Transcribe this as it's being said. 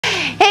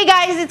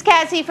guys, it's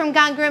Cassie from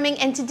Grooming,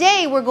 and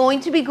today we're going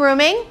to be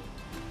grooming.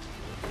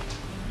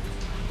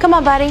 Come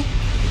on, buddy.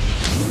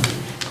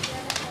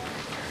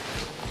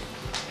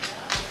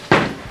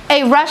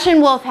 A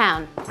Russian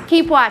Wolfhound.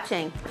 Keep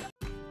watching.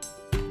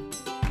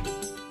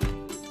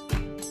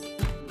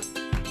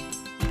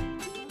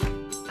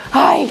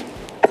 Hi.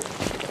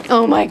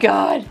 Oh my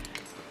God.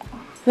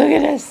 Look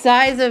at the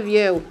size of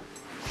you.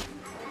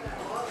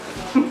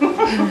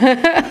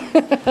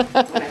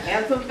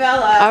 Handsome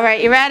fella. All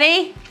right, you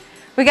ready?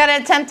 We got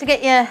to attempt to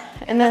get you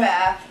in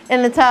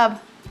the tub.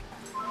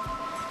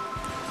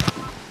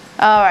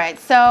 All right,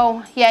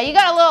 so yeah, you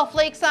got a little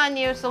flakes on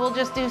you, so we'll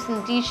just do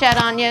some de-shed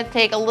on you.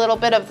 Take a little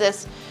bit of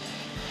this,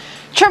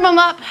 trim them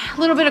up, a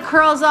little bit of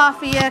curls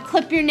off of you,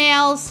 clip your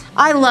nails.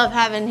 I love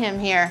having him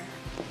here.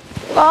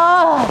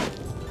 Oh,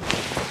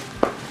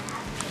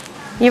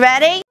 you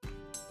ready?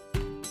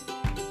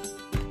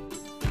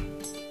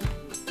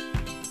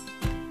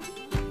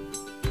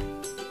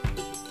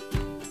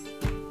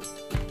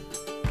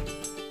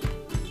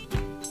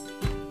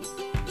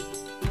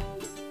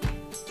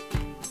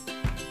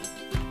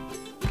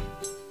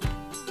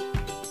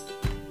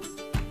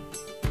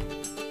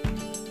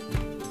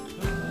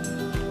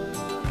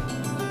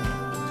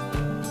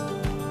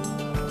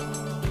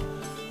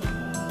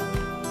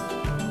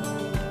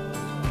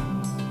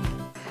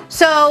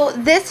 So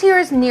this here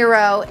is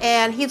Nero,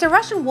 and he's a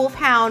Russian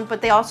Wolfhound,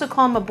 but they also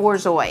call him a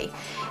Borzoi.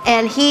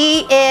 And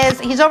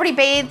he's already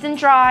bathed and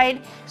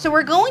dried. So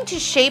we're going to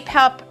shape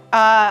up,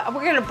 I'm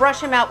gonna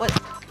brush him out with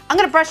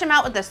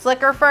the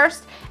slicker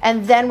first,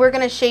 and then we're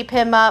gonna shape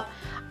him up.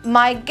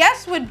 My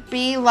guess would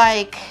be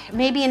like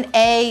maybe an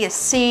A, a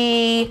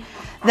C,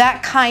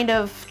 that kind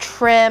of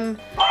trim.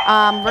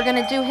 We're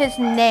gonna do his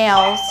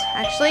nails.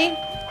 Actually,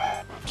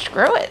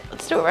 screw it,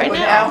 let's do it right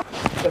now.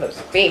 Look at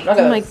those feet, look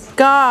at those. Oh my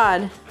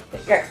God. You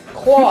got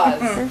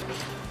claws.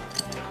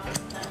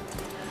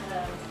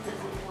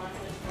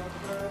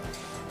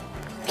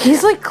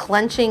 He's like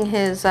clenching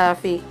his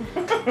feet.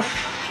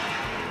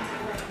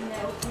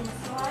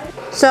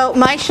 So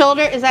my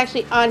shoulder is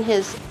actually on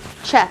his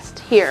chest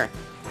here.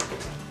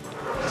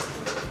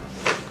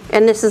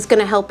 And this is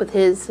gonna help with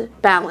his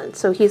balance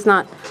so he's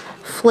not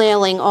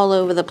flailing all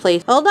over the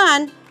place. Hold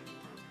on.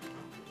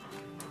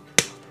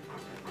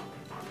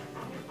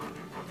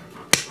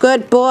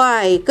 Good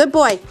boy, good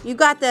boy. You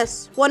got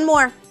this. One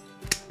more.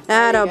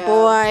 Atta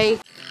boy.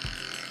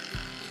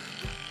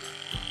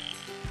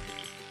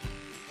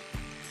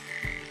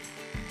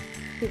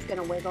 He's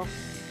gonna wiggle.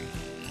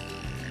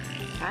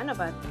 Kind of,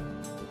 bud.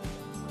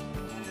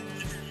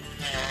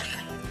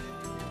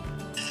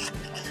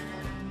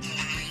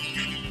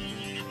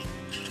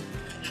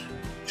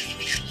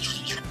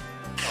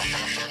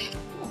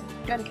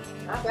 Good.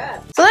 Not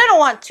bad. So I don't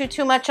want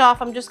too much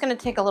off. I'm just gonna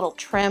take a little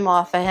trim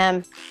off of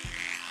him.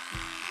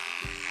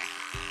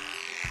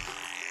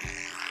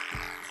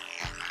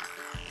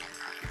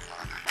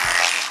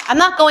 I'm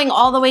not going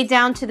all the way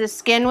down to the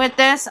skin with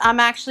this. I'm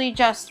actually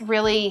just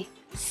really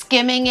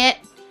skimming it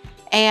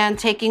and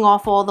taking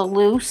off all the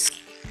loose.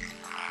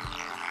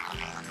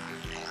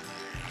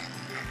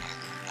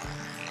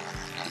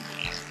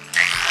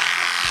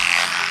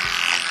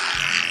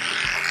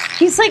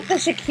 He's like the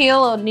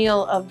Shaquille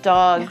O'Neal of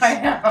dogs. I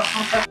know.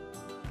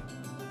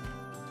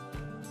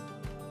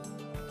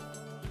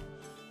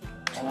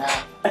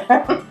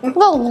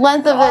 The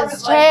length of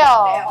his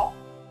tail.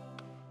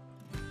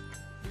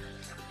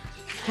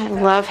 I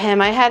love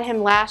him. I had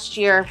him last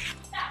year,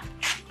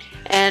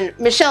 and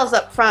Michelle's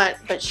up front,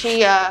 but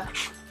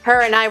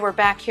her and I were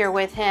back here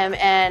with him,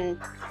 and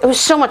it was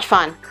so much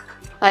fun.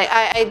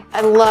 I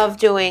love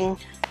doing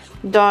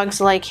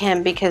dogs like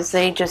him because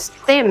they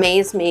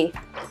amaze me.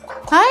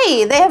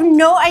 Hi, they have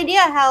no idea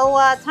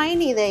how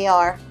tiny they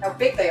are. How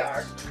big they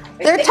are.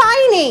 They're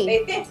tiny.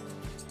 They think.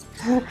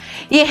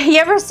 You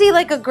ever see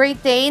like a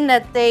Great Dane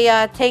that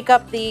they take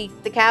up the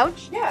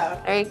couch? Yeah.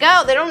 There you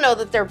go. They don't know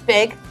that they're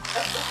big.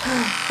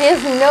 He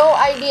has no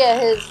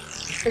idea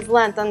his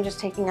length. I'm just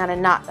taking out a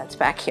knot that's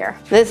back here.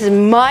 This is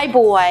my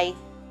boy.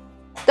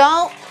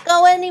 Don't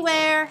go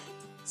anywhere.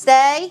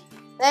 Stay.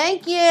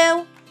 Thank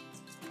you.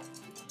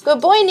 Good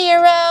boy,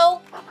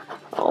 Nero.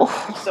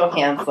 Oh, You're so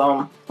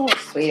handsome. Oh,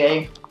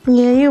 sweetie.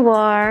 yeah, you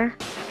are.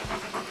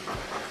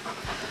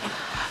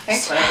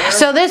 Thanks, baby.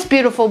 So this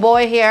beautiful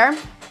boy here,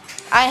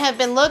 I have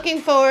been looking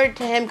forward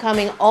to him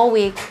coming all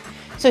week.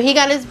 So he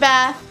got his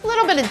bath, a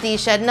little bit of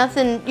de-shed,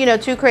 nothing,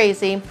 too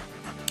crazy.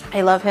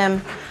 I love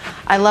him.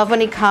 I love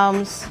when he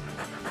comes.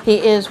 He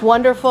is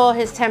wonderful.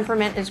 His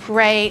temperament is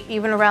great,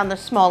 even around the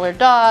smaller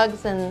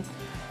dogs. And,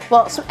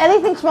 well,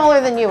 anything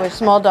smaller than you is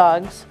small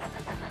dogs.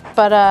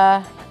 But,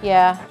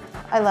 yeah,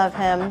 I love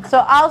him. So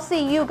I'll see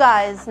you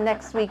guys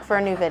next week for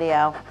a new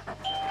video.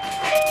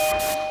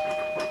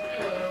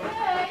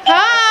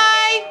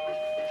 Hi!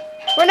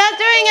 We're not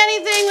doing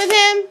anything with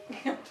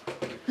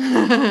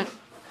him.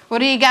 What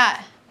do you got?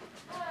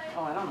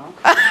 Oh, I don't know.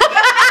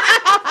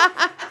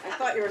 I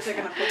thought you were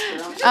taking a picture.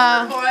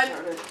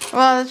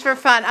 Well, it's for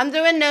fun. I'm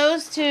doing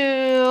nose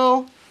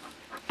to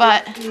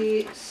butt.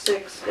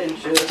 56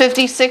 inches.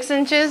 56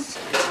 inches?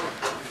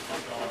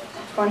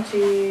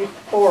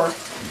 24.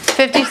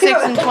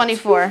 56 and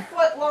 24.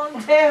 2-foot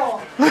long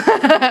tail.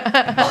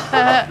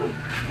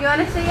 You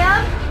want to say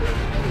up?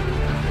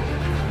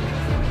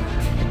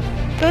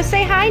 Go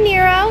say hi,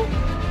 Nero.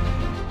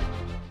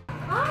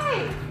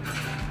 Hi.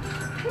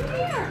 Come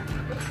here.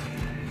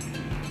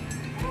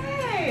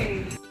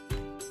 Hey.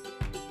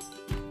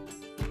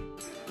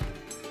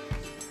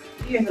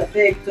 He is a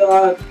big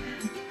dog.